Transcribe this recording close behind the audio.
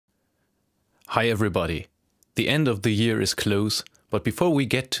Hi everybody! The end of the year is close, but before we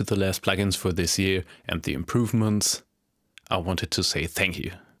get to the last plugins for this year and the improvements, I wanted to say thank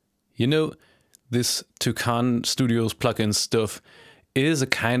you. You know, this TUKAN Studios plugin stuff is a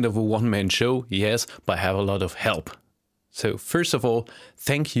kind of a one-man show, yes, but I have a lot of help. So first of all,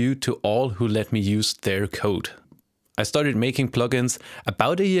 thank you to all who let me use their code. I started making plugins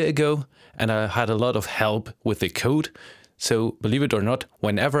about a year ago and I had a lot of help with the code. So believe it or not,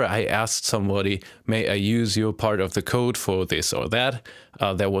 whenever I asked somebody, may I use your part of the code for this or that,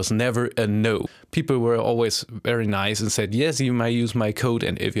 there was never a no. People were always very nice and said, yes, you may use my code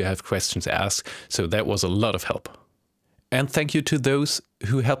and if you have questions, ask. So that was a lot of help. And thank you to those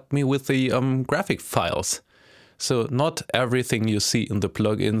who helped me with the graphic files. So not everything you see in the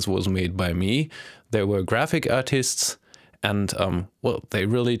plugins was made by me. There were graphic artists and well, they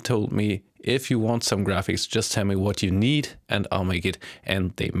really told me, if you want some graphics, just tell me what you need and I'll make it.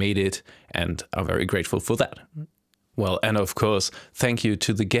 And they made it and I'm very grateful for that. Well, and of course, thank you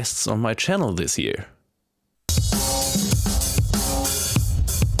to the guests on my channel this year.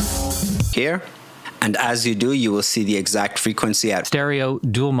 Here. And as you do, you will see the exact frequency at stereo,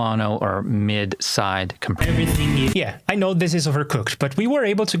 dual mono, or mid-side compression. Everything is... Yeah, I know this is overcooked, but we were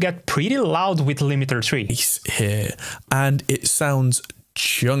able to get pretty loud with limiter 3. Here, and it sounds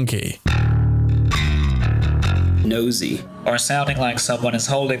chunky. Nosy. Or sounding like someone is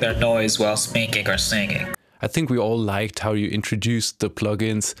holding their noise while speaking or singing. I think we all liked how you introduced the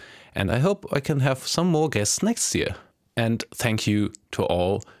plugins, and I hope I can have some more guests next year. And thank you to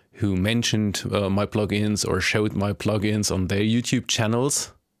all who mentioned my plugins or showed my plugins on their YouTube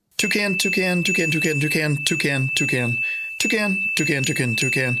channels. TUKAN, TUKAN, TUKAN, TUKAN, TUKAN, TUKAN, TUKAN, TUKAN, TUKAN, TUKAN,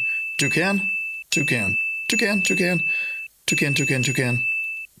 TUKAN, TUKAN, TUKAN, TUKAN, TUKAN, TUKAN, TUKAN, TUKAN,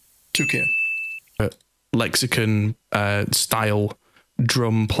 TUKAN. Lexicon style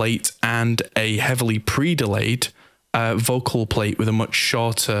drum plate and a heavily pre-delayed vocal plate with a much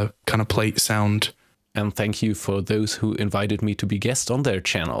shorter kind of plate sound. And thank you for those who invited me to be guest on their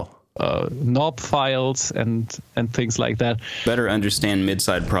channel. Knob files and things like that. Better understand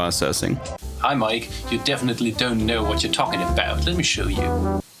mid-side processing. Hi Mike, you definitely don't know what you're talking about. Let me show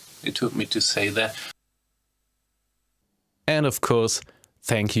you. It took me to say that. And of course,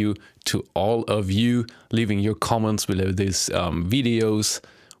 thank you to all of you leaving your comments below these videos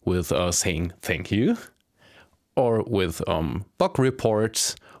with saying thank you. Or with bug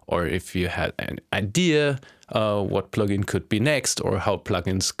reports, or if you had an idea what plugin could be next, or how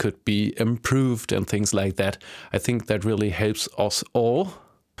plugins could be improved and things like that. I think that really helps us all.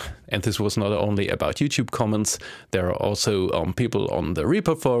 And this was not only about YouTube comments, there are also people on the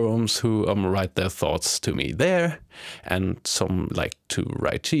ReaPack forums who write their thoughts to me there, and some like to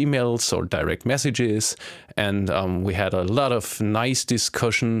write emails or direct messages. And we had a lot of nice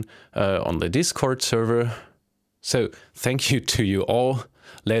discussion on the Discord server. So thank you to you all,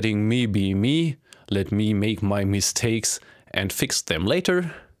 letting me be me, let me make my mistakes and fix them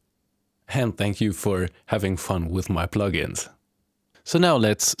later. And thank you for having fun with my plugins. So now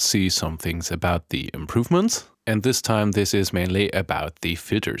let's see some things about the improvements. And this time this is mainly about the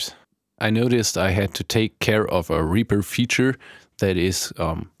filters. I noticed I had to take care of a ReaPack feature that is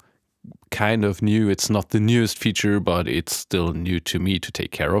kind of new. It's not the newest feature, but it's still new to me to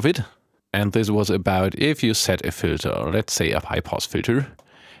take care of it. And this was about if you set a filter, let's say a high-pass filter,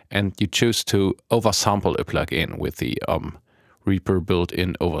 and you choose to oversample a plugin with the ReaPack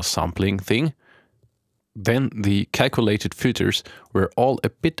built-in oversampling thing, then the calculated filters were all a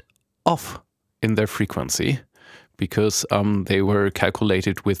bit off in their frequency because they were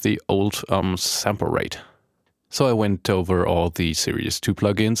calculated with the old sample rate. So I went over all the Series 2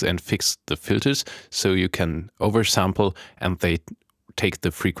 plugins and fixed the filters so you can oversample and they take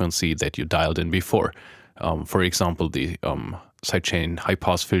the frequency that you dialed in before. For example, the sidechain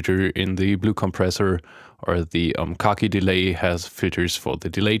high-pass filter in the blue compressor, or the khaki delay has filters for the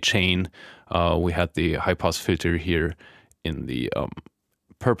delay chain. We had the high-pass filter here in the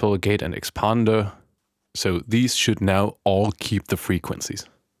purple gate and expander. So these should now all keep the frequencies.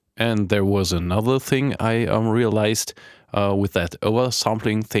 And there was another thing I realized with that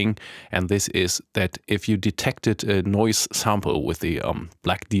oversampling thing, and this is that if you detected a noise sample with the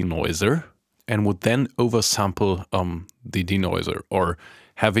black denoiser and would then oversample the denoiser, or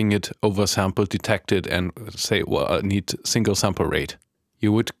having it oversample detected and say, well, I need single sample rate,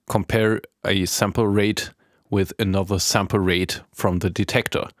 you would compare a sample rate with another sample rate from the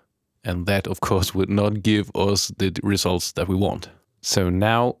detector. And that, of course, would not give us the results that we want. So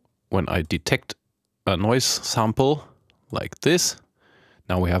now when I detect a noise sample like this,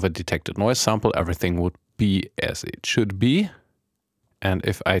 now we have a detected noise sample, everything would be as it should be. And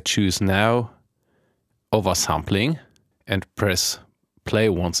if I choose now oversampling and press play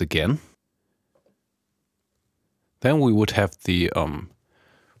once again, then we would have the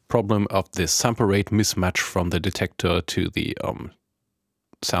problem of the sample rate mismatch from the detector to the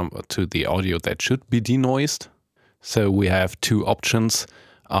audio that should be denoised. So we have two options.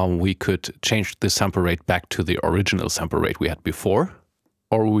 We could change the sample rate back to the original sample rate we had before,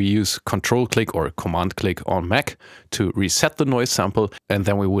 or we use Control click or Command click on Mac to reset the noise sample, and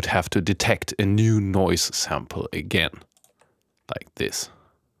then we would have to detect a new noise sample again, like this.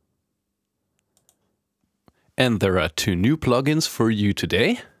 And there are two new plugins for you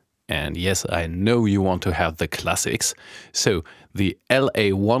today. And yes, I know you want to have the classics. So the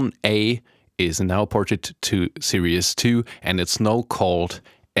LA1A is now ported to Series 2, and it's now called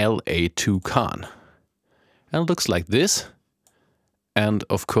TUKAN. And it looks like this. And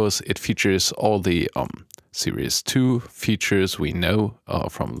of course, it features all the Series 2 features we know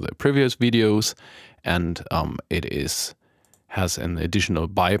from the previous videos. And it has an additional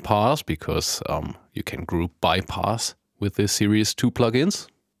bypass because you can group bypass with the Series 2 plugins.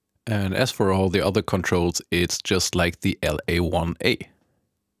 And as for all the other controls, it's just like the LA1A.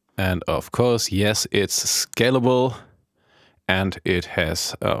 And of course, yes, it's scalable, and it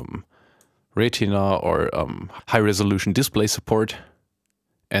has Retina or high-resolution display support.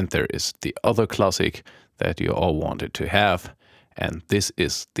 And there is the other classic that you all wanted to have, and this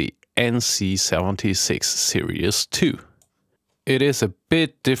is the NC76 Series 2. It is a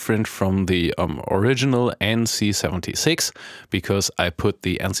bit different from the original NC76 because I put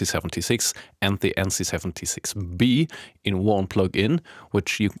the NC76 and the NC76B in one plugin,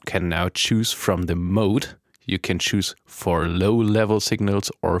 which you can now choose from the mode. You can choose for low-level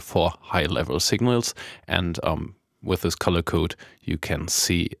signals or for high-level signals, and with this color code you can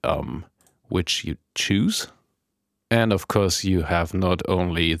see which you choose. And of course you have not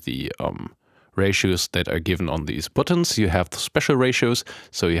only the ratios that are given on these buttons, you have the special ratios.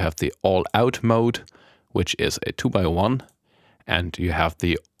 So you have the all-out mode, which is a 2x1, and you have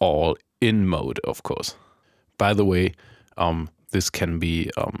the all-in mode, of course. By the way, this can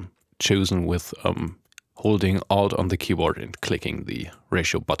be chosen with holding Alt on the keyboard and clicking the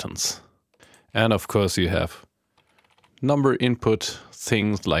ratio buttons. And of course you have number input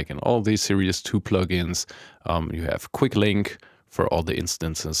things like in all these Series 2 plugins. You have quick link for all the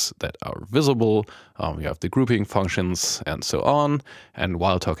instances that are visible. You have the grouping functions and so on. And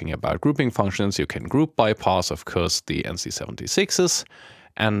while talking about grouping functions, you can group bypass, of course, the NC76s.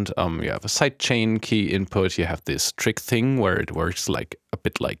 And you have a sidechain key input. You have this trick thing where it works like a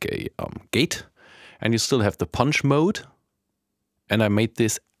bit like a gate. And you still have the punch mode. And I made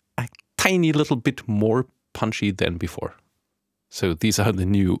this a tiny little bit more punchy than before. So these are the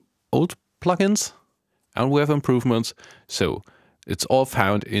new old plugins. And we have improvements. So it's all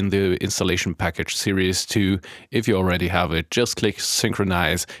found in the installation package Series 2. If you already have it, just click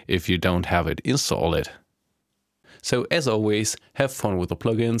Synchronize. If you don't have it, install it. So as always, have fun with the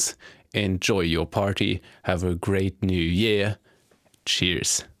plugins, enjoy your party, have a great new year.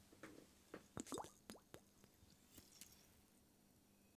 Cheers.